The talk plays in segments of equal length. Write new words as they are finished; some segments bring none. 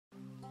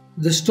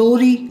The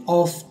story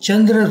of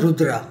Chandra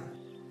Rudra.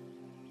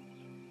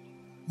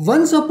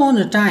 Once upon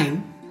a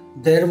time,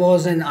 there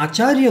was an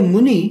Acharya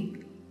Muni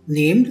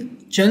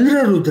named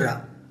Chandra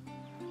Rudra.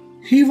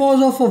 He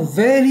was of a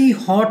very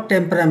hot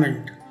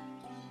temperament.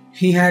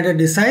 He had a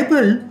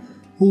disciple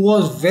who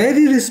was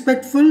very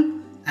respectful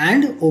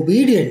and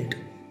obedient.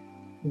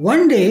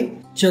 One day,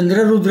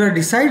 Chandra Rudra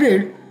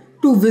decided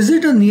to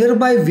visit a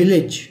nearby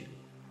village.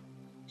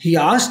 He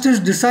asked his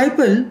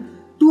disciple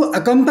to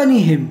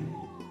accompany him.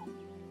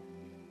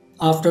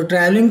 After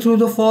traveling through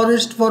the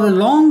forest for a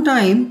long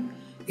time,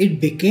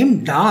 it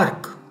became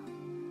dark.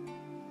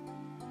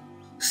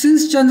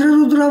 Since Chandra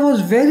Rudra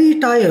was very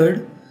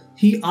tired,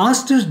 he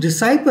asked his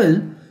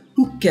disciple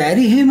to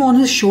carry him on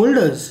his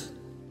shoulders.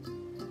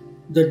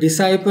 The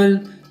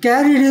disciple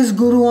carried his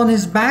guru on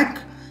his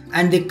back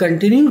and they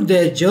continued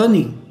their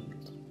journey.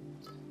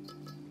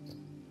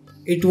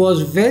 It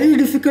was very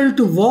difficult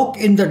to walk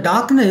in the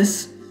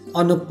darkness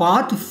on a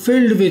path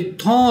filled with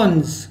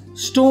thorns,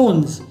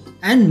 stones,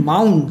 and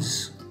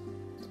mounds.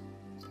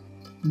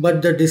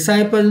 But the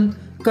disciple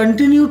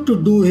continued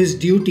to do his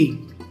duty.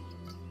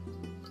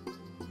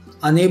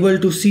 Unable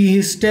to see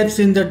his steps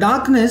in the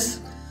darkness,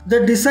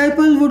 the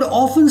disciple would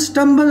often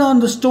stumble on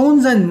the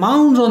stones and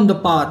mounds on the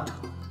path.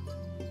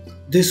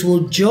 This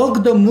would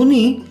jerk the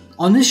Muni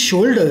on his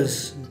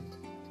shoulders.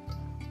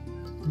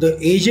 The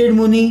aged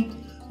Muni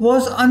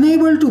was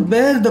unable to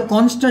bear the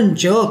constant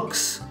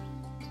jerks.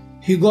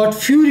 He got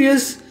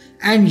furious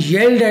and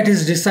yelled at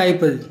his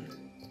disciple.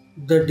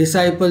 The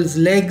disciple's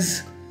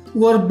legs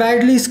were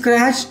badly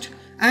scratched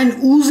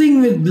and oozing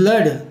with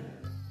blood,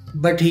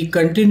 but he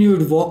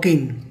continued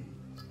walking.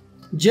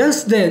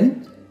 Just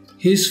then,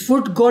 his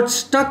foot got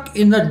stuck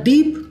in a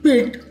deep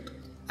pit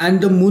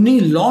and the Muni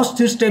lost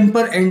his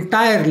temper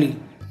entirely.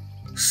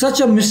 Such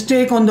a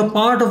mistake on the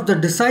part of the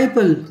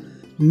disciple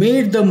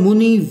made the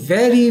Muni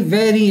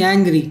very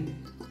angry.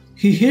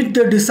 He hit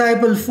the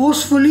disciple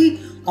forcefully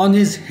on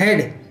his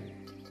head.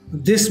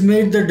 This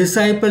made the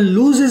disciple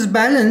lose his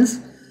balance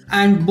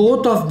and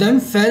both of them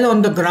fell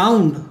on the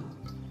ground.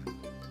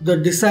 The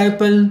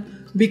disciple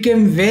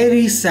became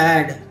very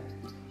sad.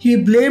 He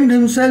blamed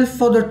himself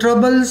for the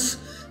troubles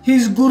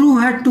his guru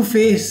had to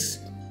face.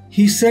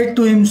 He said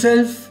to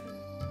himself,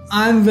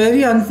 "I am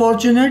very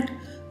unfortunate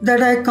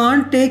that I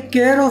can't take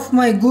care of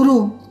my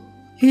guru.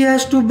 He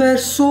has to bear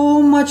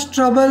so much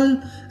trouble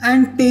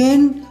and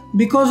pain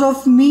because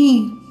of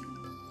me."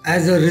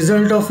 As a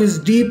result of his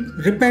deep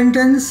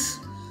repentance,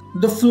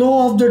 the flow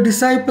of the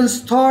disciple's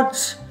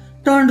thoughts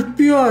turned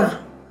pure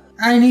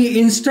and he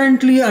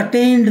instantly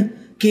attained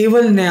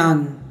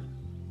Kevalgyan.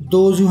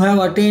 Those who have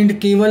attained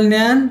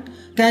Kevalgyan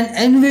can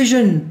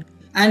envision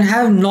and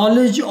have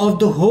knowledge of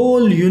the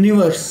whole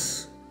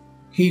universe.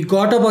 He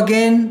got up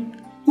again,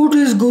 put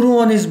his guru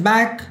on his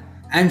back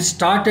and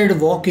started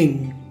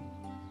walking.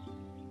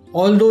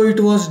 Although it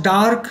was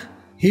dark,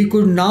 he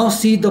could now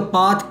see the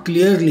path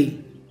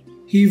clearly.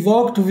 He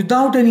walked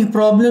without any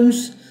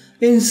problems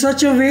in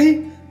such a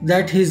way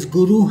that his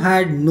guru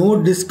had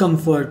no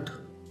discomfort.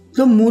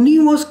 The Muni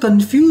was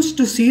confused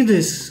to see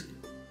this.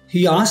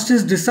 He asked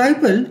his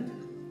disciple,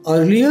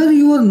 "Earlier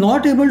you were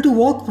not able to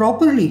walk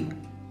properly,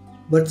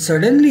 but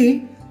suddenly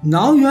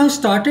now you have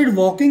started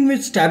walking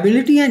with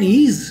stability and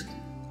ease.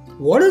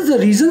 What is the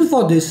reason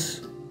for this?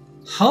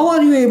 How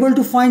are you able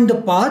to find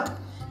the path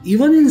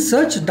even in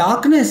such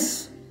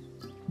darkness?"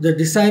 The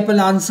disciple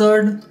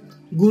answered,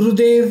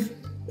 "Gurudev,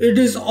 it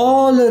is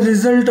all a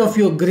result of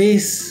your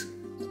grace."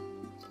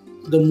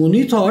 The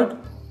Muni thought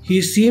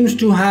he seems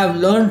to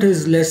have learnt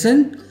his lesson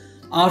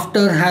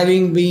after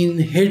having been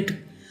hit,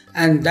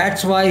 and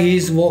that's why he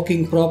is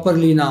walking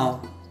properly now.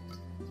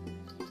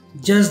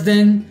 Just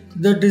then,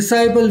 the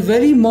disciple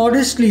very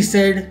modestly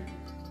said,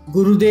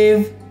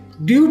 "Gurudev,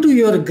 due to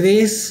your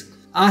grace,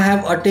 I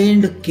have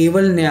attained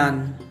Kevalgyan.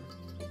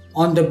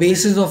 On the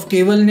basis of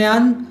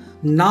Kevalgyan,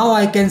 now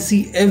I can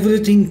see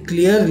everything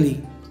clearly."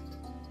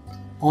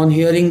 On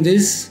hearing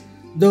this,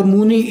 the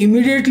Muni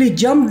immediately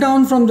jumped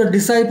down from the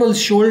disciple's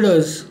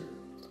shoulders.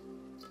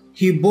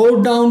 He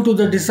bowed down to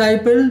the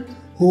disciple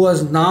who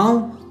was now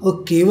a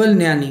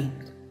Kevalgyani.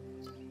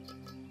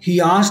 He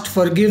asked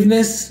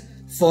forgiveness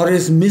for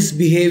his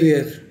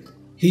misbehavior.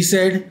 He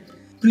said,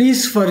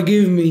 "Please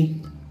forgive me.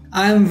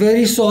 I am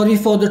very sorry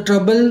for the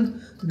trouble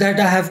that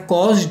I have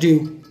caused you.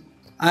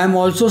 I am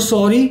also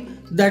sorry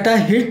that I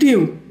hit you."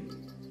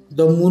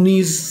 The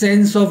Muni's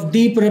sense of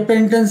deep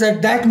repentance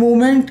at that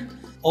moment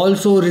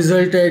also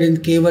resulted in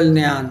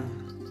Kevalgyan.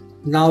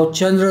 Now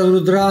Chandra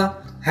Rudra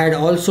had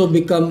also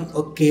become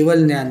a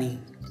Kevalgyani.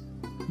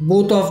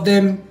 Both of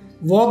them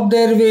walked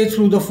their way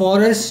through the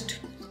forest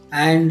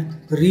and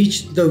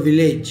reached the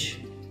village.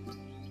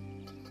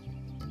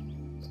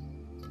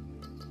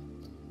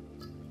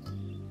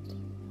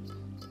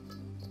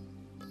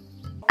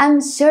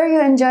 I'm sure you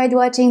enjoyed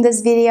watching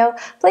this video.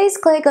 Please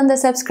click on the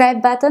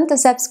subscribe button to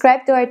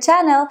subscribe to our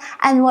channel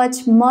and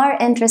watch more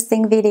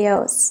interesting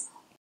videos.